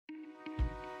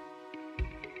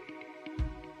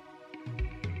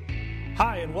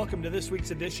Hi, and welcome to this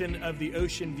week's edition of the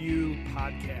Ocean View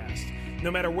Podcast. No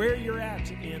matter where you're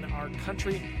at in our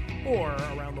country or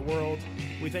around the world,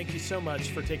 we thank you so much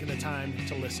for taking the time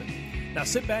to listen. Now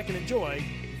sit back and enjoy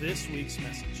this week's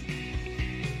message.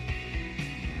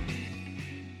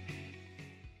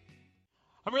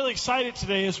 I'm really excited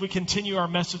today as we continue our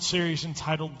message series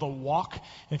entitled The Walk.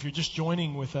 And if you're just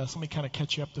joining with us, let me kind of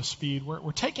catch you up to speed.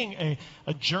 We're taking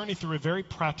a journey through a very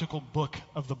practical book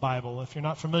of the Bible. If you're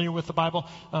not familiar with the Bible,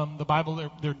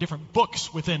 there are different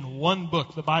books within one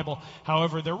book, the Bible.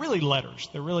 However, they're really letters.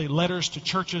 They're really letters to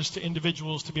churches, to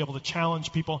individuals, to be able to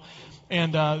challenge people.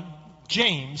 And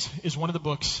James is one of the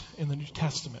books in the New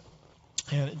Testament.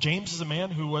 And James is a man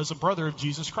who was a brother of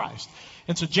Jesus Christ.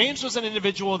 And so James was an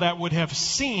individual that would have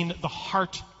seen the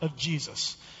heart of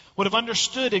Jesus, would have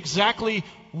understood exactly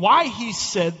why he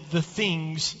said the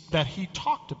things that he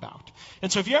talked about. And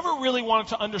so if you ever really wanted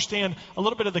to understand a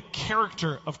little bit of the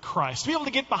character of Christ, to be able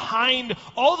to get behind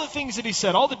all the things that he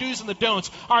said, all the do's and the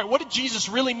don'ts, all right, what did Jesus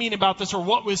really mean about this, or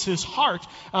what was his heart?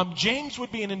 James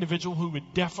would be an individual who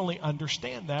would definitely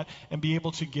understand that and be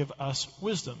able to give us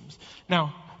wisdoms.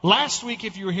 Now, last week,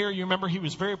 if you were here, you remember he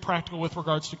was very practical with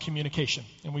regards to communication.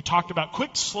 And we talked about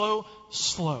quick, slow,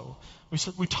 slow.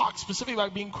 We talked specifically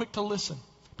about being quick to listen,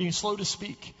 being slow to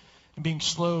speak, and being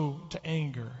slow to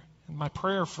anger. And my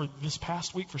prayer for this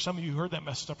past week, for some of you who heard that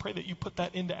message, I pray that you put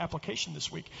that into application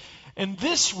this week. And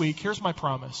this week, here's my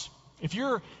promise. If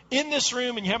you're in this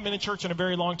room and you haven't been in church in a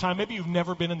very long time, maybe you've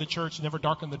never been in the church, never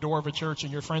darkened the door of a church,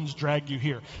 and your friends dragged you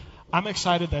here, I'm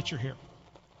excited that you're here.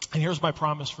 And here's my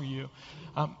promise for you.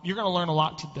 You're going to learn a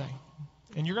lot today.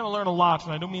 And you're going to learn a lot,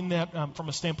 and I don't mean that from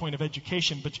a standpoint of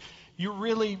education, but you're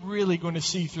really, really going to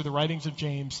see through the writings of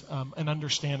James an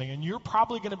understanding. And you're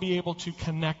probably going to be able to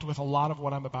connect with a lot of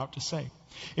what I'm about to say.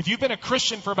 If you've been a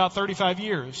Christian for about 35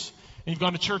 years, and you've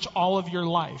gone to church all of your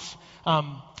life,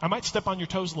 I might step on your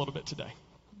toes a little bit today,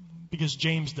 because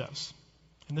James does.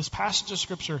 And this passage of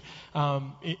Scripture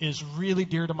is really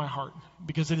dear to my heart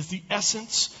because it is the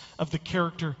essence of the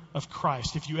character of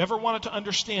Christ. If you ever wanted to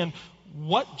understand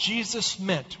what Jesus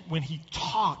meant when he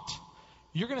taught,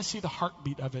 you're going to see the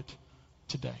heartbeat of it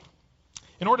today.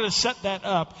 In order to set that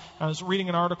up, I was reading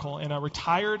an article, and a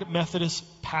retired Methodist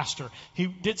pastor, he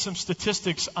did some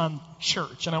statistics on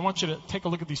church, and I want you to take a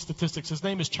look at these statistics. His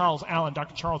name is Charles Allen,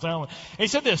 Dr. Charles Allen. And he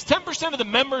said this: 10% of the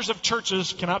members of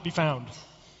churches cannot be found.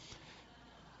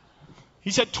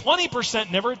 He said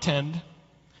 20% never attend,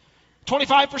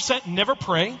 25% never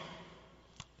pray,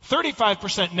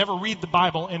 35% never read the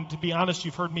Bible, and to be honest,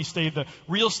 you've heard me say the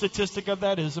real statistic of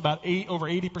that is about over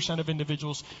 80% of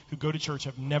individuals who go to church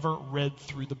have never read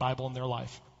through the Bible in their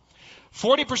life.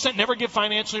 40% never give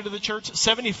financially to the church,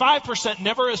 75%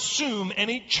 never assume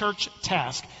any church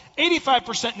task,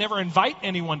 85% never invite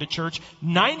anyone to church,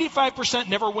 95%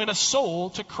 never win a soul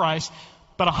to Christ,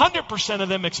 but 100% of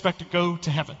them expect to go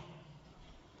to heaven.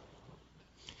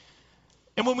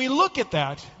 And when we look at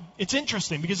that, it's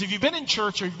interesting because if you've been in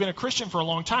church or you've been a Christian for a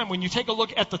long time, when you take a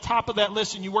look at the top of that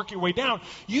list and you work your way down,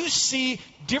 you see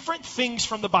different things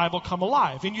from the Bible come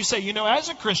alive. And you say, as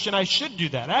a Christian, I should do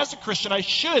that. As a Christian, I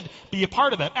should be a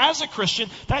part of that. As a Christian,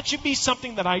 that should be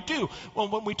something that I do. Well,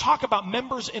 when we talk about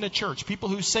members in a church, people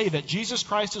who say that Jesus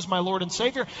Christ is my Lord and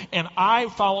Savior and I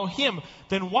follow Him,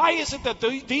 then why is it that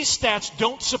these stats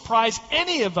don't surprise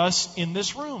any of us in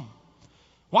this room?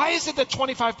 Why is it that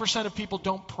 25% of people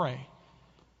don't pray?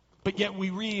 But yet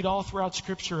we read all throughout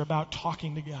Scripture about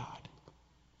talking to God.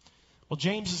 Well,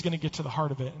 James is going to get to the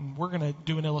heart of it, and we're going to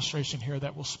do an illustration here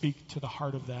that will speak to the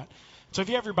heart of that. So if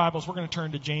you have your Bibles, we're going to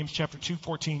turn to James chapter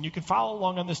 2:14. You can follow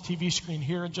along on this TV screen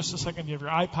here in just a second. You have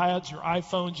your iPads, your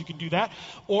iPhones, you can do that.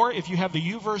 Or if you have the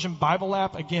YouVersion Bible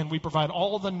app, again, we provide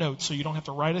all of the notes so you don't have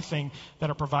to write a thing that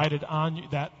are provided on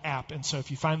that app. And so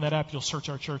if you find that app, you'll search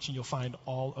our church and you'll find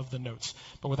all of the notes.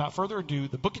 But without further ado,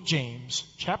 the book of James,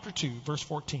 chapter 2, verse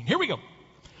 14. Here we go.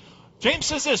 James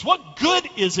says this: what good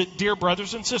is it, dear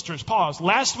brothers and sisters? Pause.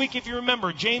 Last week, if you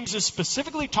remember, James is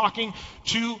specifically talking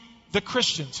to the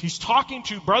Christians. He's talking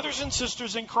to brothers and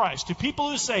sisters in Christ, to people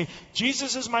who say,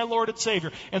 Jesus is my Lord and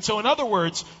Savior. And so in other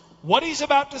words, what he's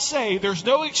about to say, there's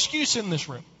no excuse in this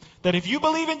room. That if you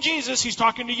believe in Jesus, he's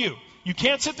talking to you. You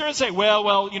can't sit there and say,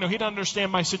 well, he doesn't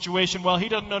understand my situation. Well, he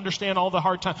doesn't understand all the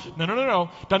hard times. No.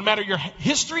 Doesn't matter your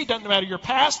history, doesn't matter your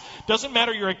past, doesn't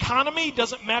matter your economy,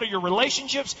 doesn't matter your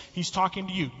relationships. He's talking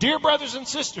to you. Dear brothers and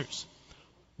sisters,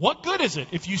 what good is it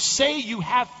if you say you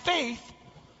have faith,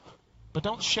 but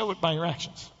don't show it by your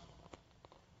actions?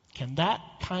 Can that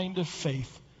kind of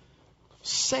faith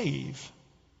save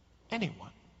anyone?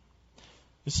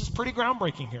 This is pretty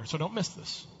groundbreaking here, so don't miss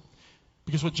this.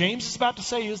 Because what James is about to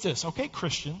say is this: okay,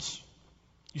 Christians,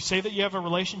 You say that you have a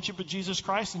relationship with Jesus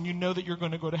Christ and you know that you're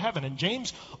going to go to heaven. And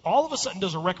James all of a sudden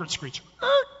does a record screech.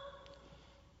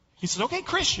 He says, okay,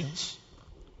 Christians,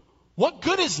 what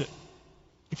good is it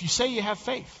if you say you have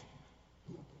faith,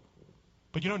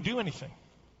 but you don't do anything?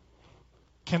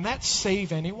 Can that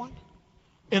save anyone?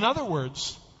 In other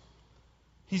words,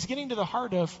 he's getting to the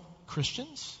heart of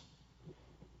Christians.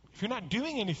 If you're not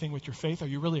doing anything with your faith, are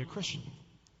you really a Christian?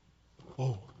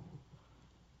 Whoa.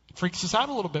 It freaks us out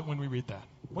a little bit when we read that.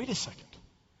 Wait a second.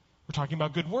 We're talking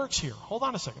about good works here. Hold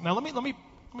on a second. Now let me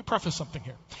preface something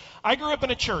here. I grew up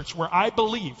in a church where I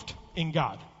believed in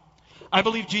God. I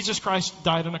believed Jesus Christ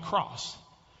died on a cross.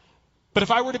 But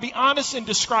if I were to be honest in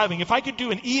describing, if I could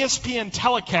do an ESPN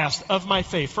telecast of my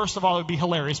faith, first of all, it would be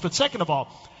hilarious. But second of all,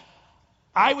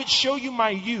 I would show you my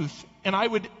youth and I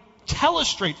would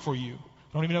telestrate for you.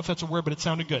 I don't even know if that's a word, but it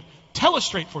sounded good.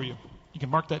 Telestrate for you. You can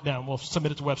mark that down. We'll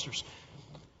submit it to Webster's.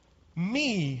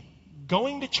 Me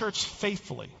going to church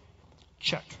faithfully,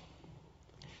 check.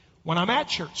 When I'm at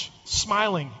church,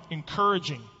 smiling,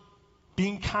 encouraging,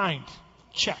 being kind,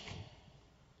 check.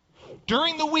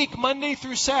 During the week, Monday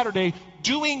through Saturday,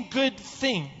 doing good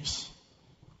things,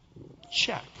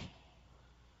 check.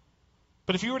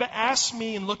 But if you were to ask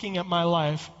me in looking at my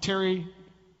life, Terry,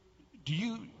 do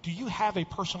you have a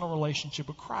personal relationship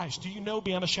with Christ? Do you know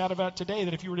beyond a shadow of a doubt today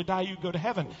that if you were to die, you'd go to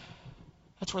heaven?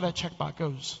 That's where that checkbox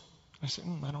goes. I said,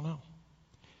 I don't know.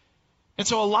 And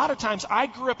so a lot of times I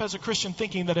grew up as a Christian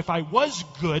thinking that if I was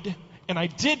good and I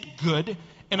did good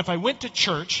and if I went to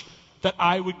church that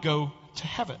I would go to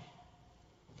heaven.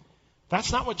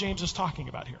 That's not what James is talking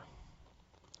about here.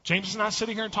 James is not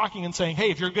sitting here and talking and saying, hey,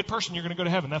 if you're a good person, you're going to go to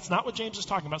heaven. That's not what James is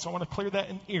talking about. So I want to clear that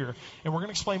in ear. And we're going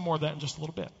to explain more of that in just a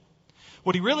little bit.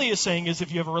 What he really is saying is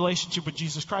if you have a relationship with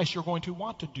Jesus Christ, you're going to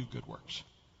want to do good works.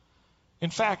 In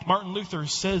fact, Martin Luther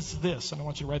says this, and I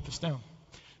want you to write this down.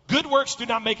 Good works do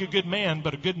not make a good man,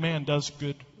 but a good man does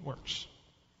good works.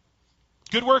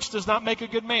 Good works does not make a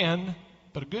good man,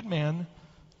 but a good man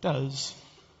does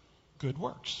good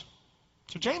works.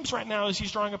 So James right now, as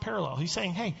he's drawing a parallel, he's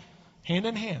saying, hey, hand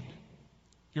in hand,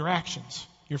 your actions,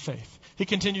 your faith. He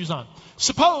continues on.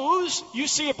 Suppose you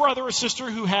see a brother or sister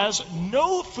who has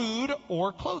no food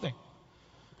or clothing.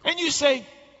 And you say,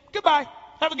 goodbye,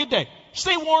 have a good day.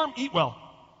 Stay warm, eat well.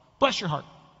 Bless your heart.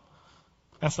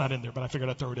 That's not in there, but I figured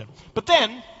I'd throw it in. But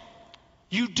then,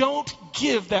 you don't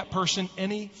give that person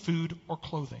any food or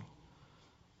clothing.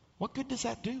 What good does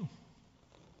that do?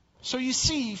 So you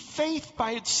see, faith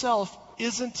by itself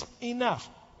isn't enough.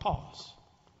 Pause.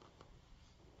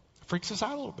 It freaks us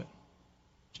out a little bit.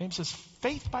 James says,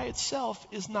 faith by itself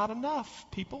is not enough,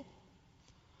 people.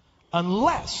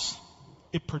 Unless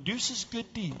it produces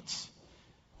good deeds,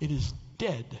 it is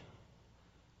dead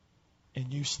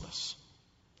and useless.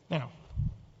 Now,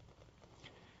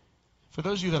 for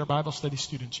those of you that are Bible study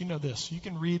students, you know this. You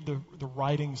can read the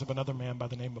writings of another man by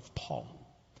the name of Paul.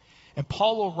 And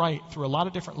Paul will write through a lot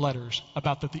of different letters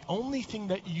about that the only thing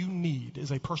that you need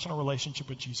is a personal relationship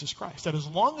with Jesus Christ. That as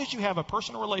long as you have a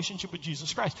personal relationship with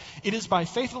Jesus Christ, it is by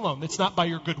faith alone. It's not by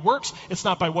your good works. It's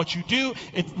not by what you do.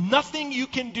 It's nothing you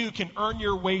can do can earn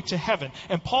your way to heaven.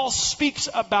 And Paul speaks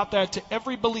about that to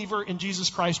every believer in Jesus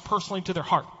Christ personally to their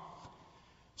heart.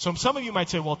 So some of you might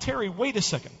say, well, Terry, wait a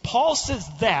second. Paul says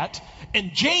that,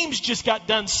 and James just got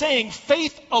done saying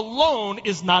faith alone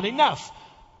is not enough.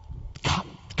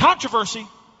 Controversy,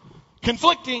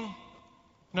 conflicting.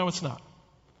 No, it's not.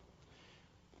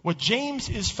 What James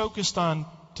is focused on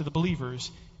to the believers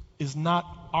is not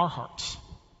our hearts.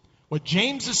 What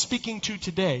James is speaking to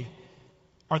today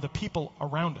are the people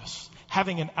around us,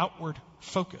 having an outward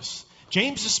focus.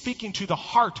 James is speaking to the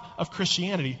heart of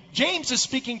Christianity. James is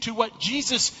speaking to what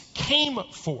Jesus came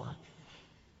for.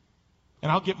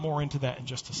 And I'll get more into that in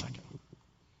just a second.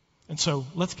 And so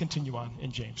let's continue on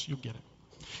in James. You'll get it.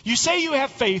 You say you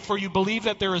have faith for you believe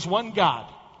that there is one God.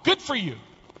 Good for you.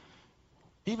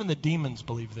 Even the demons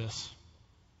believe this.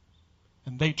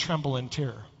 And they tremble in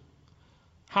terror.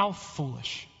 How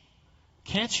foolish.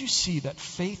 Can't you see that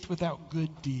faith without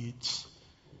good deeds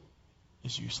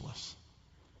is useless?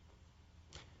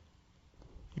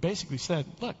 He basically said,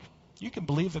 look, you can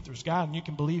believe that there's God and you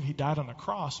can believe he died on a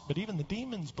cross, but even the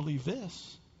demons believe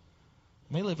this.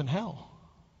 And they live in hell.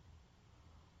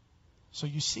 So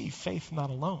you see, faith not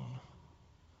alone.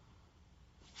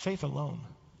 Faith alone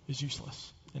is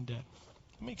useless and dead.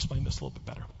 Let me explain this a little bit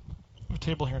better. I have a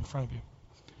table here in front of you.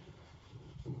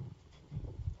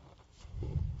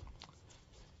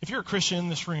 If you're a Christian in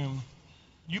this room,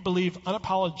 you believe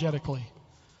unapologetically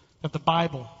that the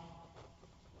Bible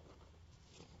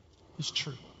is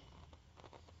true.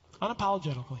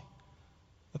 Unapologetically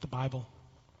that the Bible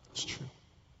is true.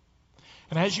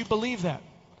 And as you believe that,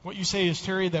 what you say is,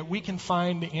 Terry, that we can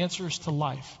find the answers to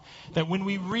life. That when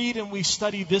we read and we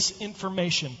study this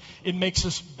information, it makes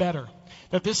us better.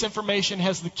 That this information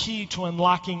has the key to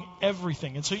unlocking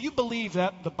everything. And so you believe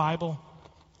that the Bible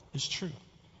is true.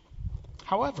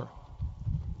 However,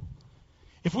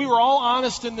 if we were all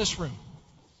honest in this room,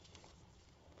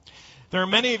 there are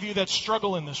many of you that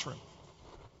struggle in this room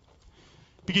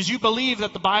because you believe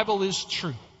that the Bible is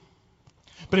true.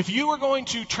 But if you were going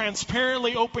to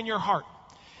transparently open your heart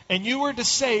and you were to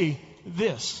say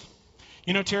this,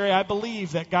 you know, Terry, I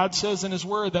believe that God says in His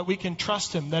Word that we can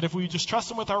trust Him, that if we just trust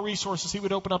Him with our resources, He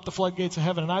would open up the floodgates of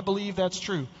heaven. And I believe that's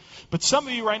true. But some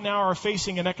of you right now are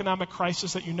facing an economic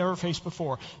crisis that you never faced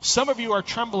before. Some of you are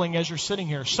trembling as you're sitting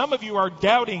here. Some of you are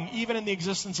doubting even in the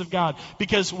existence of God.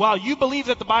 Because while you believe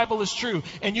that the Bible is true,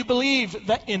 and you believe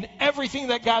that in everything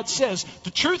that God says,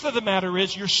 the truth of the matter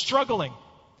is you're struggling.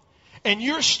 And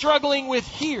you're struggling with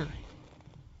here.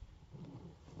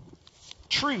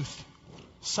 Truth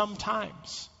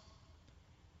sometimes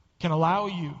can allow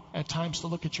you at times to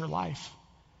look at your life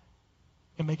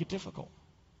and make it difficult.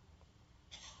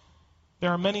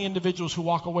 There are many individuals who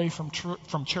walk away from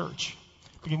church.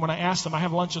 Because when I ask them, I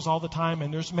have lunches all the time,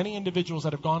 and there's many individuals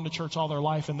that have gone to church all their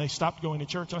life, and they stopped going to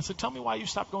church. And I said, tell me why you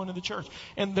stopped going to the church.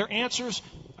 And their answers,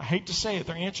 I hate to say it,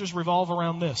 their answers revolve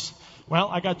around this. Well,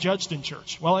 I got judged in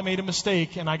church. Well, I made a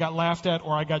mistake, and I got laughed at,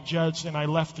 or I got judged, and I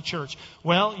left the church.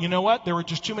 Well, you know what? There were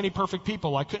just too many perfect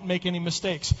people. I couldn't make any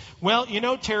mistakes. Well, you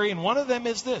know, Terry, and one of them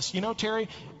is this. You know, Terry,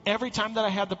 every time that I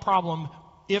had the problem,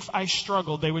 if I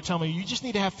struggled, they would tell me, you just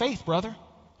need to have faith, brother.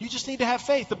 You just need to have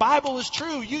faith. The Bible is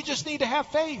true. You just need to have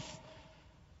faith.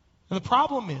 And the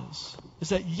problem is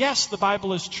that yes, the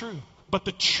Bible is true. But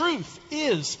the truth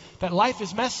is that life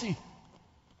is messy.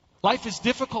 Life is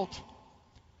difficult.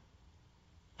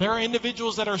 There are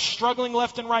individuals that are struggling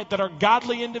left and right, that are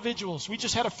godly individuals. We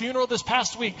just had a funeral this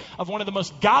past week of one of the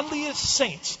most godliest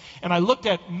saints. And I looked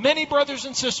at many brothers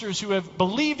and sisters who have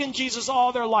believed in Jesus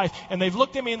all their life. And they've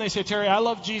looked at me and they say, Terry, I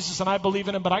love Jesus and I believe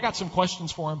in Him, but I got some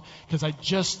questions for Him because I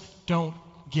just don't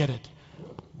get it.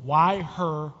 Why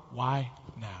her? Why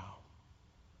now?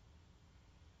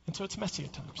 And so it's messy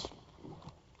at times.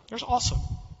 There's also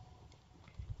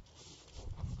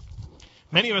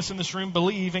many of us in this room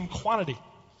believe in quantity.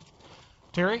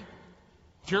 Terry,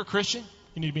 if you're a Christian,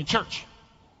 you need to be in church.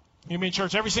 You need to be in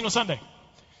church every single Sunday.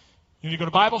 You need to go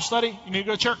to Bible study. You need to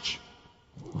go to church.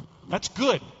 That's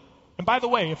good. And by the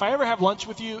way, if I ever have lunch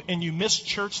with you and you missed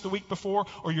church the week before,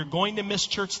 or you're going to miss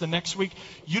church the next week,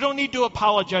 you don't need to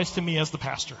apologize to me as the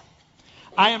pastor.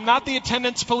 I am not the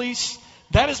attendance police.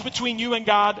 That is between you and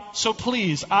God. So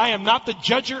please, I am not the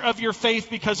judger of your faith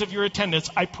because of your attendance.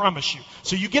 I promise you.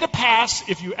 So you get a pass.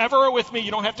 If you ever are with me,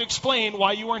 you don't have to explain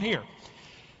why you weren't here.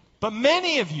 But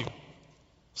many of you,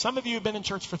 some of you have been in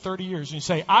church for 30 years. And you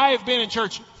say, I have been in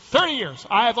church 30 years.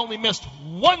 I have only missed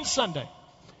one Sunday.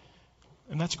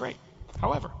 And that's great.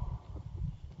 However,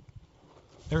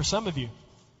 there are some of you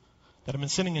that have been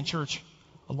sitting in church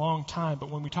a long time.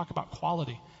 But when we talk about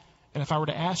quality, and if I were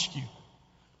to ask you,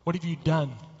 what have you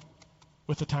done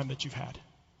with the time that you've had?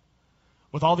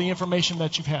 With all the information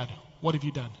that you've had, what have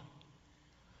you done?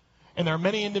 And there are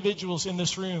many individuals in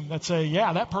this room that say,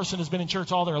 yeah, that person has been in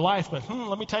church all their life, but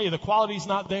let me tell you, the quality's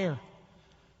not there.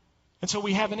 And so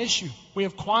we have an issue. We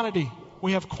have quantity.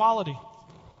 We have quality.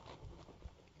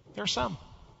 There are some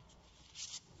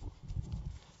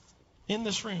in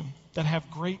this room that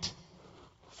have great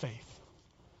faith.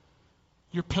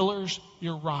 You're pillars,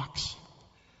 you're rocks.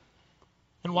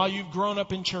 And while you've grown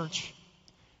up in church,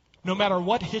 no matter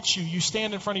what hits you, you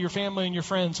stand in front of your family and your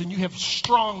friends and you have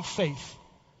strong faith.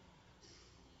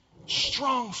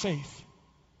 Strong faith.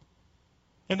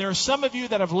 And there are some of you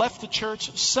that have left the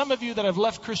church, some of you that have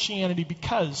left Christianity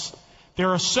because there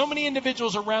are so many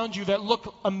individuals around you that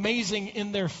look amazing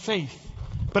in their faith.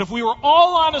 But if we were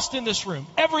all honest in this room,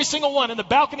 every single one in the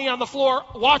balcony, on the floor,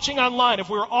 watching online, if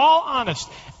we were all honest,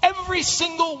 every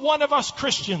single one of us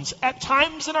Christians at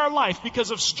times in our life,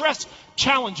 because of stress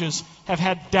challenges, have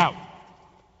had doubt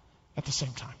at the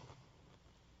same time.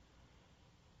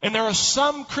 And there are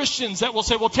some Christians that will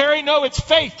say, well, Terry, no, it's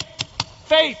faith.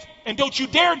 Faith. And don't you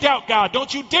dare doubt God.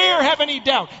 Don't you dare have any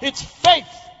doubt. It's faith.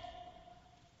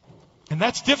 And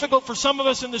that's difficult for some of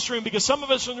us in this room because some of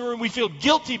us in the room, we feel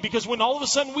guilty because when all of a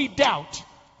sudden we doubt,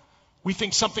 we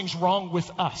think something's wrong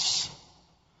with us.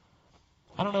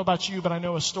 I don't know about you, but I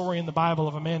know a story in the Bible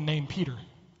of a man named Peter.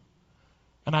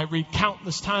 And I read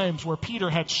countless times where Peter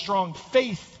had strong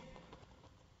faith,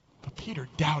 but Peter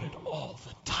doubted all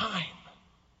the time.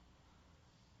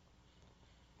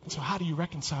 And so how do you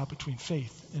reconcile between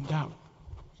faith and doubt?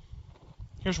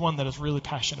 Here's one that is really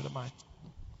passionate of mine.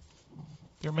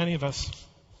 There are many of us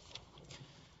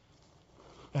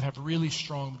that have really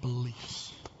strong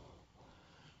beliefs.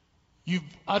 You've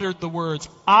uttered the words,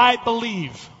 I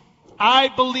believe,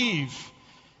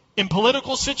 in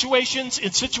political situations,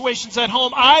 in situations at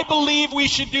home. I believe we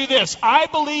should do this. I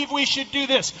believe we should do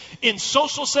this. In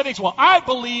social settings, well, I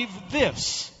believe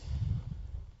this.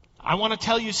 I want to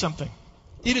tell you something.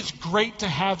 It is great to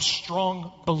have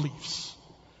strong beliefs.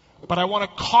 But I want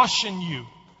to caution you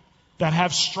that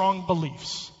have strong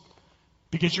beliefs.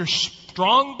 Because your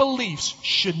strong beliefs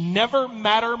should never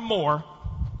matter more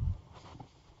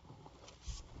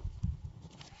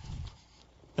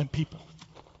than people.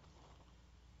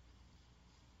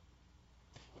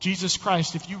 Jesus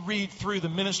Christ, if you read through the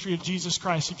ministry of Jesus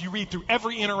Christ, if you read through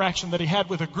every interaction that he had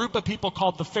with a group of people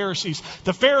called the Pharisees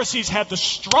had the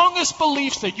strongest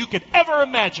beliefs that you could ever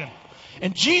imagine.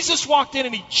 And Jesus walked in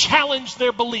and he challenged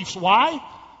their beliefs. Why?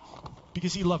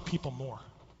 Because he loved people more.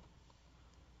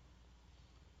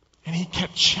 And he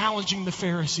kept challenging the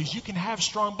Pharisees. You can have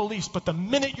strong beliefs, but the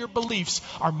minute your beliefs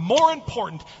are more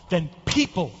important than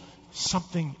people,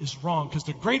 something is wrong. Because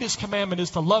the greatest commandment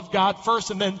is to love God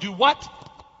first and then do what?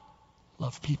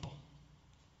 Love people.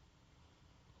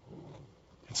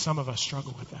 And some of us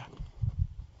struggle with that.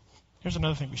 Here's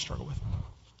another thing we struggle with.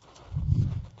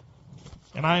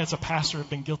 And I, as a pastor, have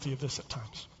been guilty of this at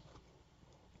times.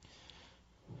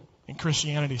 In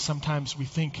Christianity, sometimes we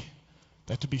think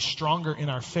that to be stronger in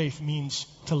our faith means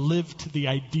to live to the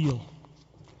ideal.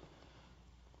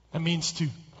 That means to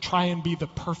try and be the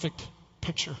perfect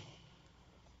picture.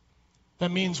 That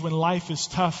means when life is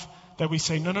tough, that we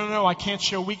say, no, I can't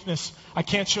show weakness. I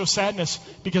can't show sadness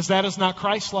because that is not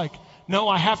Christ-like. No,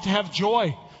 I have to have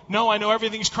joy. No, I know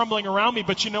everything's crumbling around me,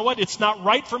 but you know what? It's not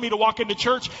right for me to walk into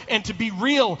church and to be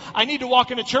real. I need to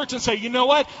walk into church and say, you know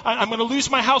what? I'm going to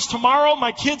lose my house tomorrow.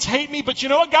 My kids hate me, but you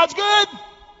know what? God's good.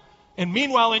 And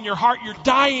meanwhile, in your heart, you're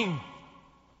dying.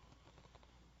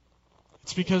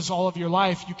 It's because all of your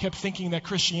life you kept thinking that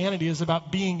Christianity is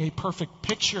about being a perfect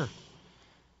picture.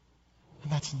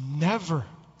 And that's never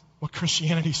what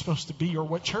Christianity is supposed to be or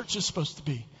what church is supposed to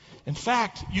be. In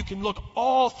fact, you can look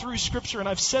all through Scripture, and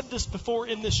I've said this before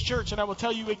in this church, and I will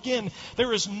tell you again,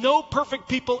 there is no perfect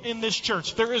people in this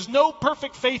church. There is no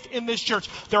perfect faith in this church.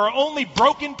 There are only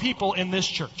broken people in this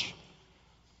church.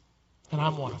 And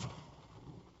I'm one of them.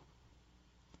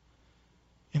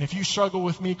 And if you struggle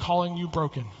with me calling you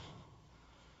broken,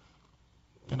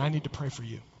 then I need to pray for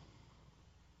you.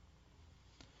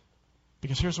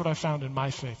 Because here's what I found in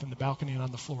my faith, in the balcony and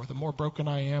on the floor. The more broken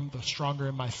I am, the stronger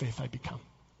in my faith I become.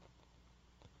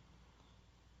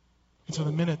 And so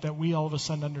the minute that we all of a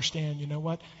sudden understand, you know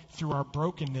what? Through our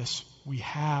brokenness, we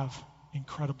have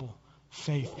incredible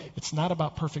faith. It's not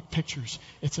about perfect pictures.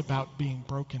 It's about being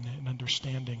broken and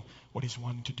understanding what he's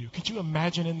wanting to do. Could you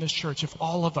imagine in this church if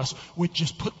all of us would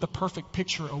just put the perfect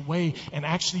picture away and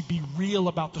actually be real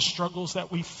about the struggles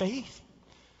that we face?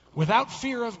 Without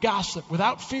fear of gossip,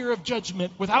 without fear of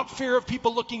judgment, without fear of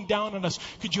people looking down on us.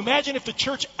 Could you imagine if the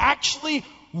church actually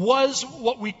was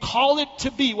what we call it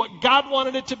to be, what God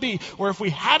wanted it to be, where if we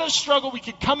had a struggle, we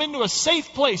could come into a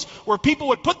safe place where people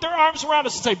would put their arms around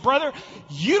us and say, brother,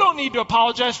 you don't need to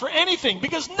apologize for anything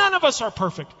because none of us are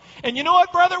perfect. And you know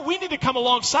what, brother? We need to come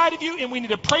alongside of you and we need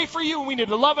to pray for you and we need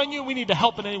to love on you and we need to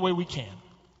help in any way we can.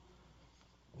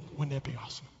 Wouldn't that be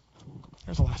awesome?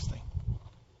 Here's the last thing.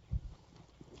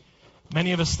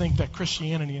 Many of us think that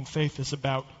Christianity and faith is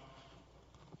about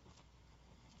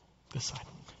this side,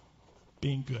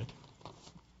 being good.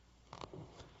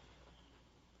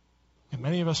 And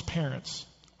many of us parents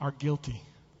are guilty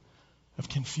of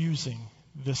confusing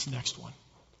this next one.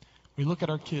 We look at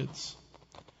our kids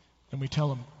and we tell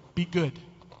them, be good.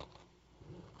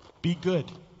 Be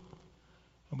good.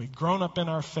 And we've grown up in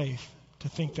our faith to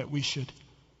think that we should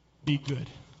be good.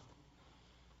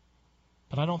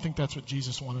 But I don't think that's what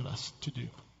Jesus wanted us to do.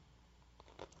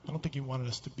 I don't think he wanted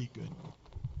us to be good.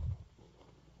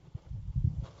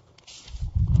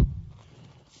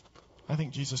 I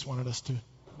think Jesus wanted us to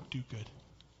do good.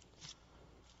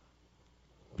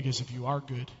 Because if you are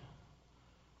good,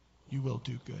 you will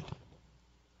do good.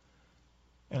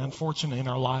 And unfortunately, in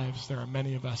our lives, there are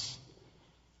many of us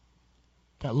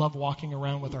that love walking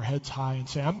around with our heads high and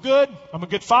say, I'm good. I'm a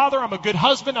good father. I'm a good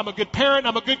husband. I'm a good parent.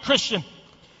 I'm a good Christian.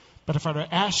 But if I were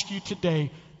to ask you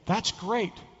today, that's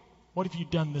great. What have you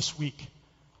done this week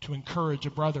to encourage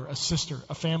a brother, a sister,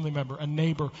 a family member, a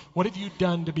neighbor? What have you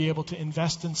done to be able to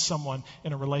invest in someone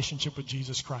in a relationship with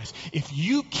Jesus Christ? If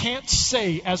you can't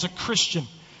say as a Christian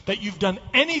that you've done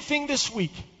anything this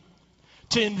week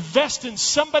to invest in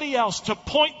somebody else, to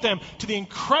point them to the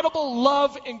incredible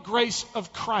love and grace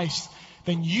of Christ,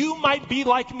 then you might be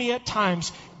like me at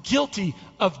times, guilty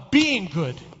of being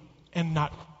good and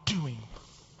not doing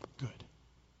good.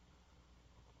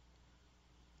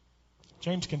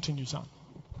 James continues on.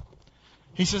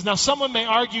 He says, now someone may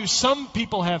argue some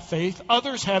people have faith,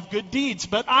 others have good deeds.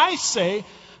 But I say,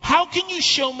 how can you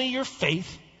show me your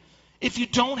faith if you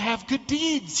don't have good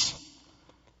deeds?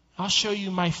 I'll show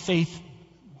you my faith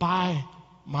by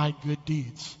my good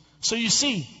deeds. So you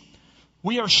see,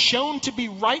 we are shown to be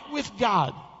right with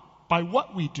God by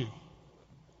what we do,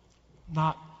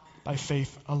 not by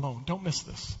faith alone. Don't miss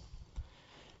this.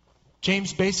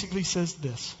 James basically says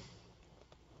this.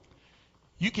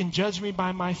 You can judge me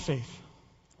by my faith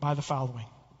by the following.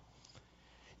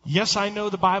 Yes, I know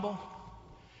the Bible,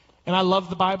 and I love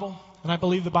the Bible, and I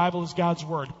believe the Bible is God's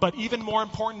Word. But even more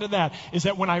important than that is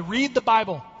that when I read the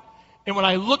Bible, and when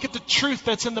I look at the truth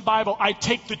that's in the Bible, I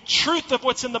take the truth of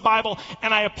what's in the Bible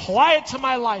and I apply it to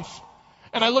my life.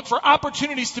 And I look for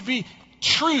opportunities to be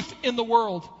truth in the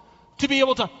world, to be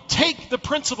able to take the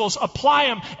principles, apply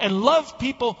them, and love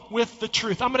people with the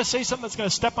truth. I'm going to say something that's going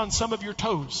to step on some of your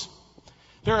toes.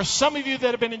 There are some of you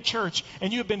that have been in church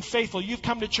and you have been faithful. You've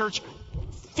come to church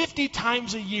 50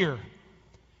 times a year.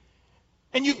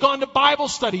 And you've gone to Bible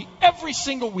study every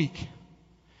single week.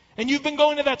 And you've been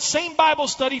going to that same Bible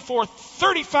study for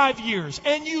 35 years.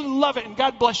 And you love it. And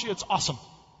God bless you. It's awesome.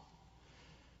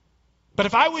 But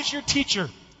if I was your teacher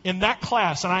in that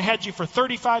class and I had you for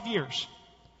 35 years,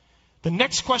 the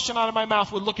next question out of my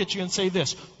mouth would look at you and say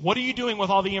this. What are you doing with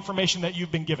all the information that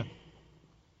you've been given?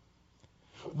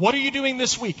 What are you doing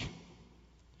this week?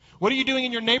 What are you doing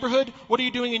in your neighborhood? What are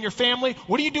you doing in your family?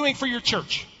 What are you doing for your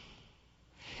church?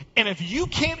 And if you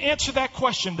can't answer that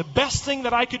question, the best thing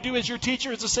that I could do as your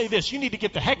teacher is to say this. You need to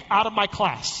get the heck out of my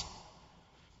class.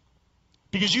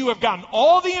 Because you have gotten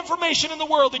all the information in the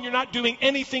world and you're not doing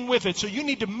anything with it. So you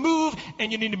need to move,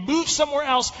 and you need to move somewhere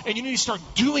else, and you need to start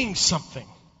doing something.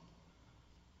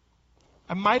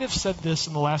 I might have said this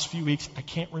in the last few weeks. I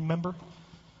can't remember.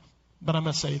 But I'm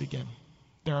going to say it again.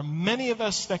 There are many of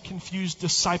us that confuse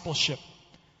discipleship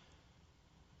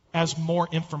as more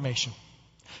information.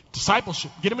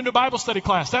 Discipleship. Get them into a Bible study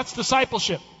class. That's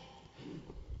discipleship.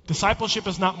 Discipleship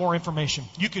is not more information.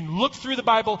 You can look through the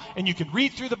Bible and you can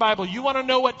read through the Bible. You want to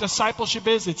know what discipleship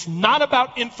is? It's not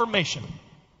about information.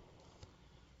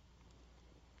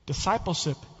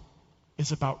 Discipleship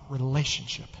is about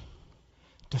relationship.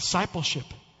 Discipleship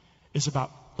is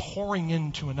about pouring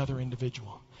into another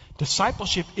individual.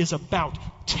 Discipleship is about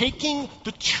taking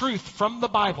the truth from the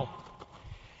Bible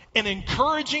and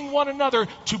encouraging one another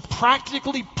to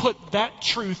practically put that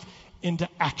truth into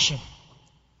action.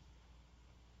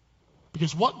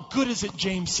 Because what good is it,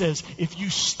 James says, if you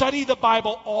study the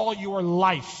Bible all your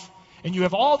life and you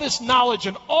have all this knowledge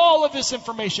and all of this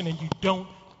information and you don't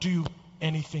do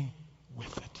anything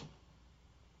with it?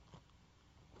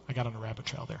 I got on a rabbit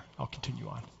trail there. I'll continue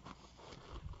on.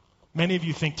 Many of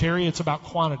you think, Terry, it's about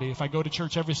quantity. If I go to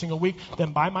church every single week,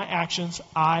 then by my actions,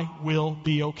 I will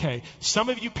be okay. Some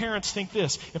of you parents think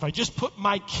this. If I just put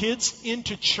my kids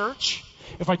into church,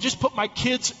 if I just put my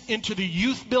kids into the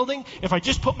youth building, if I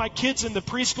just put my kids in the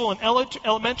preschool and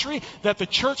elementary, that the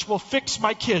church will fix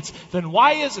my kids. Then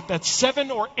why is it that 7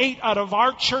 or 8 out of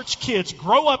our church kids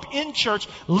grow up in church,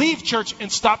 leave church, and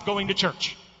stop going to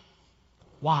church?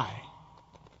 Why?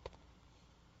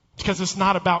 Because it's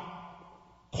not about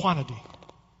quantity.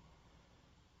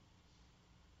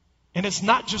 And it's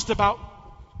not just about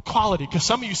quality. Because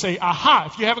some of you say, aha,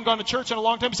 if you haven't gone to church in a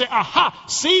long time, you say, aha,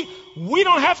 see, we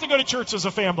don't have to go to church as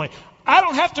a family. I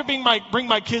don't have to bring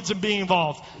my kids and be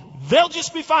involved. They'll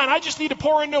just be fine. I just need to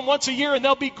pour into them once a year and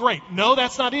they'll be great. No,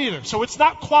 that's not either. So it's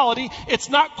not quality. It's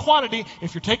not quantity.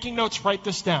 If you're taking notes, write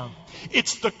this down.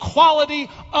 It's the quality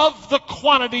of the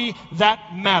quantity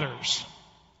that matters.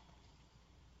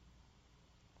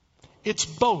 It's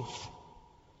both.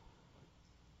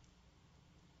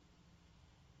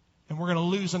 And we're going to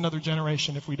lose another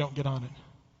generation if we don't get on it.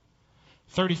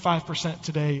 35%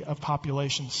 today of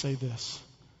populations say this,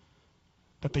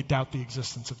 that they doubt the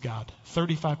existence of God.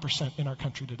 35% in our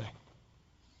country today.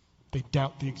 They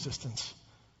doubt the existence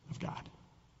of God.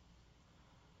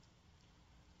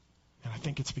 And I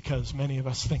think it's because many of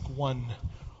us think one,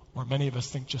 or many of us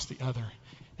think just the other.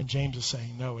 And James is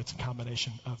saying, no, it's a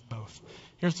combination of both.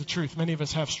 Here's the truth. Many of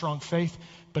us have strong faith,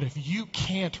 but if you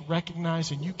can't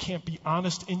recognize and you can't be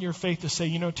honest in your faith to say,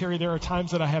 you know, Terry, there are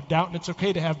times that I have doubt, and it's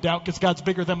okay to have doubt because God's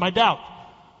bigger than my doubt.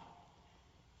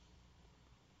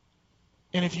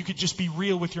 And if you could just be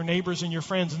real with your neighbors and your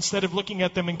friends, instead of looking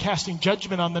at them and casting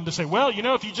judgment on them to say, well, you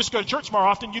know, if you just go to church more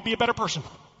often, you'd be a better person.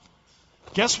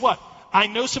 Guess what? I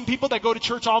know some people that go to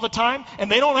church all the time,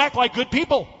 and they don't act like good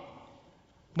people.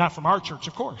 Not from our church,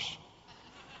 of course.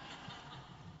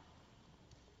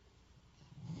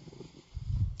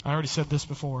 I already said this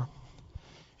before.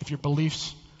 If your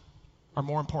beliefs are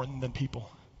more important than people,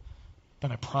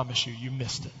 then I promise you, you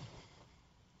missed it.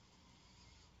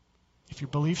 If your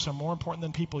beliefs are more important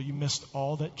than people, you missed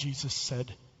all that Jesus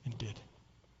said and did.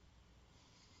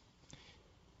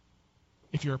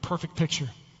 If you're a perfect picture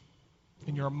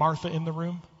and you're a Martha in the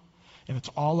room and it's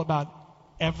all about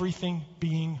everything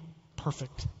being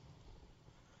perfect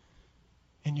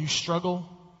and you struggle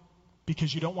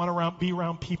because you don't want to be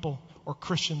around people or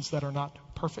Christians that are not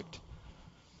perfect,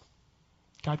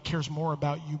 God cares more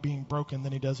about you being broken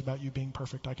than he does about you being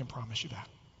perfect. I can promise you that.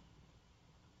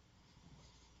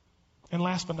 And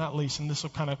last but not least, and this will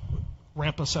kind of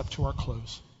ramp us up to our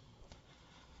close,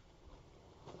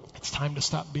 it's time to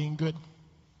stop being good.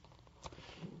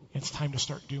 It's time to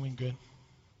start doing good.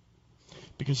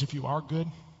 Because if you are good,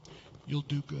 you'll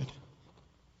do good.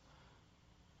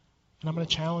 And I'm going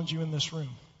to challenge you in this room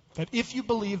that if you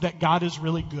believe that God is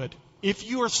really good, if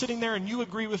you are sitting there and you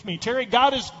agree with me, Terry,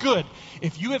 God is good.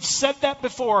 If you have said that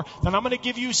before, then I'm going to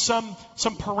give you some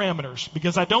parameters.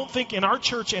 Because I don't think in our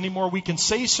church anymore we can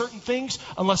say certain things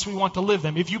unless we want to live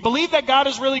them. If you believe that God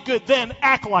is really good, then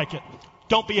act like it.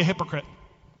 Don't be a hypocrite.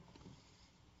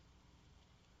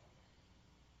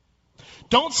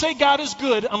 Don't say God is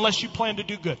good unless you plan to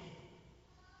do good.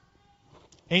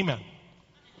 Amen.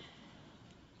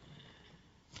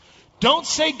 Don't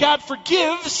say God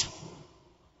forgives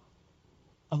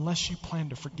unless you plan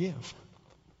to forgive.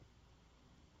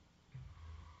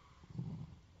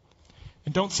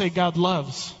 And don't say God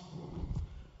loves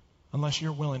unless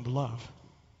you're willing to love.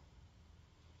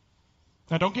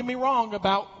 Now, don't get me wrong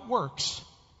about works.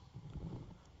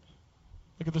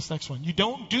 Look at this next one. You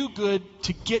don't do good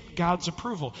to get God's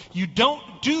approval. You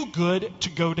don't do good to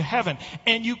go to heaven.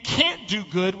 And you can't do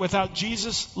good without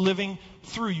Jesus living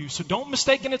through you. So don't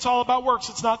mistake it, it's all about works.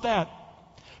 It's not that.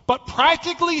 But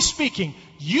practically speaking,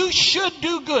 you should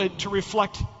do good to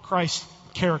reflect Christ's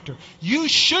character. You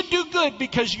should do good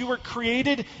because you were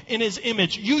created in his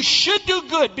image. You should do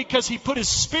good because he put his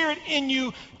spirit in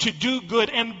you to do good.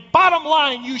 And bottom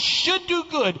line, you should do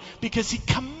good because he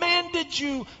commanded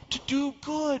you to do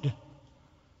good.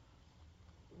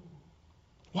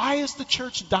 Why is the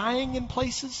church dying in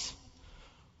places?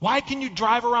 Why can you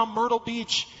drive around Myrtle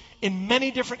Beach in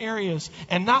many different areas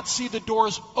and not see the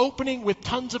doors opening with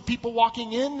tons of people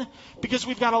walking in? Because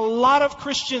we've got a lot of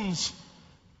Christians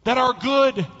that are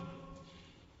good,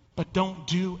 but don't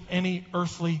do any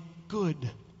earthly good.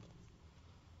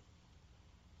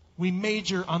 We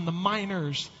major on the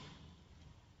minors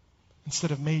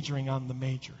instead of majoring on the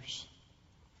majors.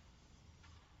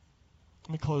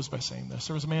 Let me close by saying this.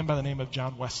 There was a man by the name of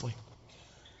John Wesley.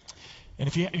 And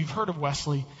if you've heard of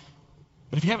Wesley,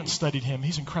 but if you haven't studied him,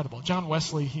 he's incredible. John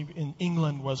Wesley, in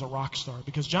England, was a rock star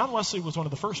because John Wesley was one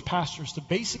of the first pastors to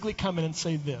basically come in and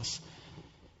say this.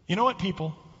 You know what,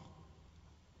 people?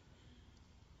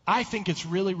 I think it's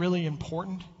really, really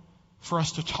important for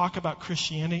us to talk about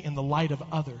Christianity in the light of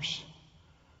others.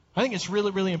 I think it's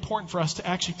really, really important for us to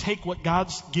actually take what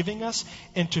God's giving us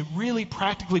and to really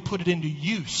practically put it into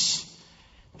use.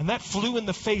 And that flew in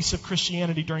the face of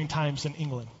Christianity during times in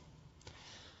England.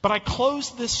 But I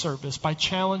close this service by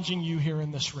challenging you here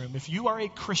in this room. If you are a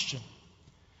Christian,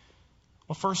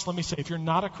 well, first let me say, if you're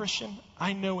not a Christian,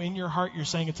 I know in your heart you're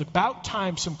saying it's about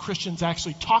time some Christians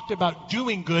actually talked about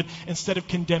doing good instead of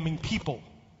condemning people.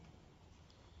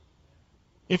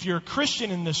 If you're a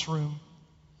Christian in this room,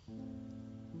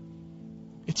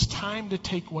 it's time to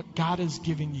take what God has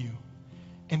given you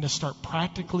and to start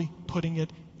practically putting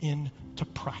it into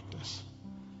practice.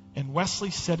 And Wesley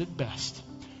said it best.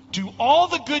 Do all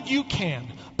the good you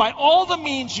can, by all the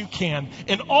means you can,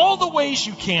 in all the ways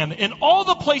you can, in all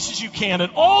the places you can,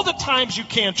 at all the times you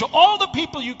can, to all the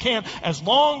people you can, as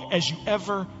long as you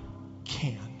ever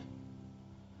can.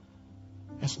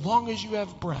 As long as you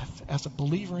have breath as a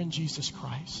believer in Jesus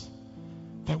Christ,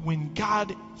 that when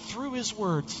God, through his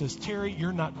word, says, Terry,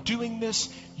 you're not doing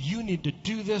this, you need to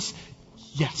do this,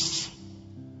 yes.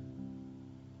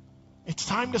 It's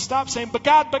time to stop saying, but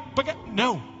God,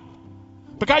 no.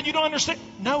 But God, you don't understand.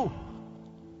 No.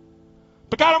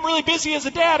 But God, I'm really busy as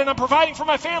a dad and I'm providing for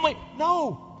my family.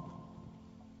 No.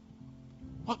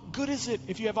 What good is it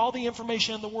if you have all the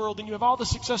information in the world and you have all the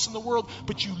success in the world,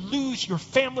 but you lose your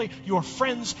family, your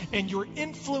friends, and your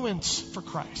influence for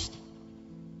Christ?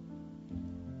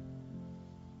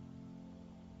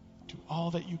 Do all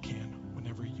that you can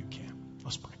whenever you can.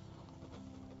 Let's pray.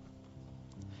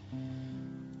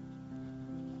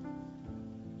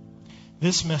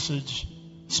 This message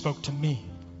spoke to me.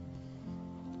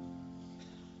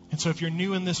 And so if you're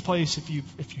new in this place, if you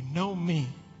know me,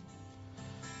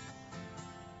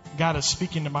 God is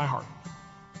speaking to my heart.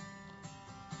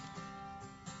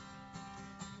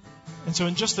 And so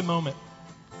in just a moment,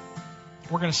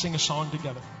 we're going to sing a song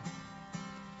together.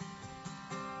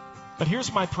 But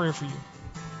here's my prayer for you.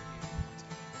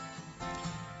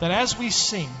 That as we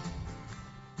sing,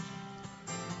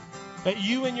 that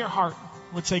you in your heart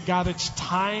would say, God, it's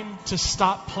time to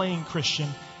stop playing Christian,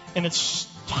 and it's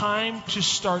time to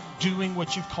start doing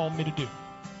what you've called me to do.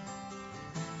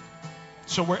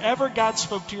 So wherever God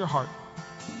spoke to your heart,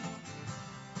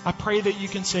 I pray that you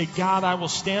can say, God, I will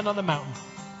stand on the mountain.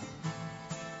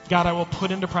 God, I will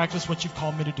put into practice what you've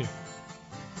called me to do.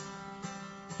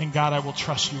 And God, I will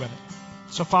trust you in it.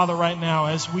 So Father, right now,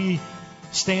 as we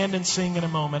stand and sing in a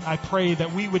moment, I pray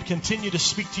that we would continue to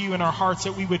speak to you in our hearts,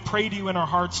 that we would pray to you in our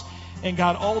hearts, and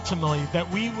God, ultimately, that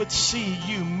we would see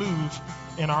you move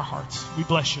in our hearts. We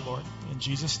bless you, Lord, in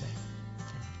Jesus' name.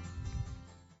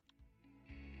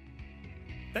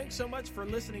 Thanks so much for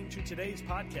listening to today's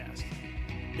podcast.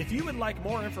 If you would like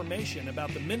more information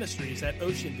about the ministries at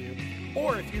Ocean View,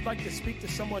 or if you'd like to speak to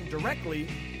someone directly,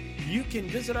 you can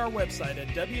visit our website at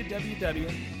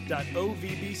www.ovbc.org.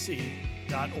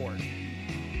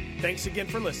 Thanks again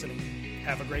for listening.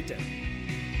 Have a great day.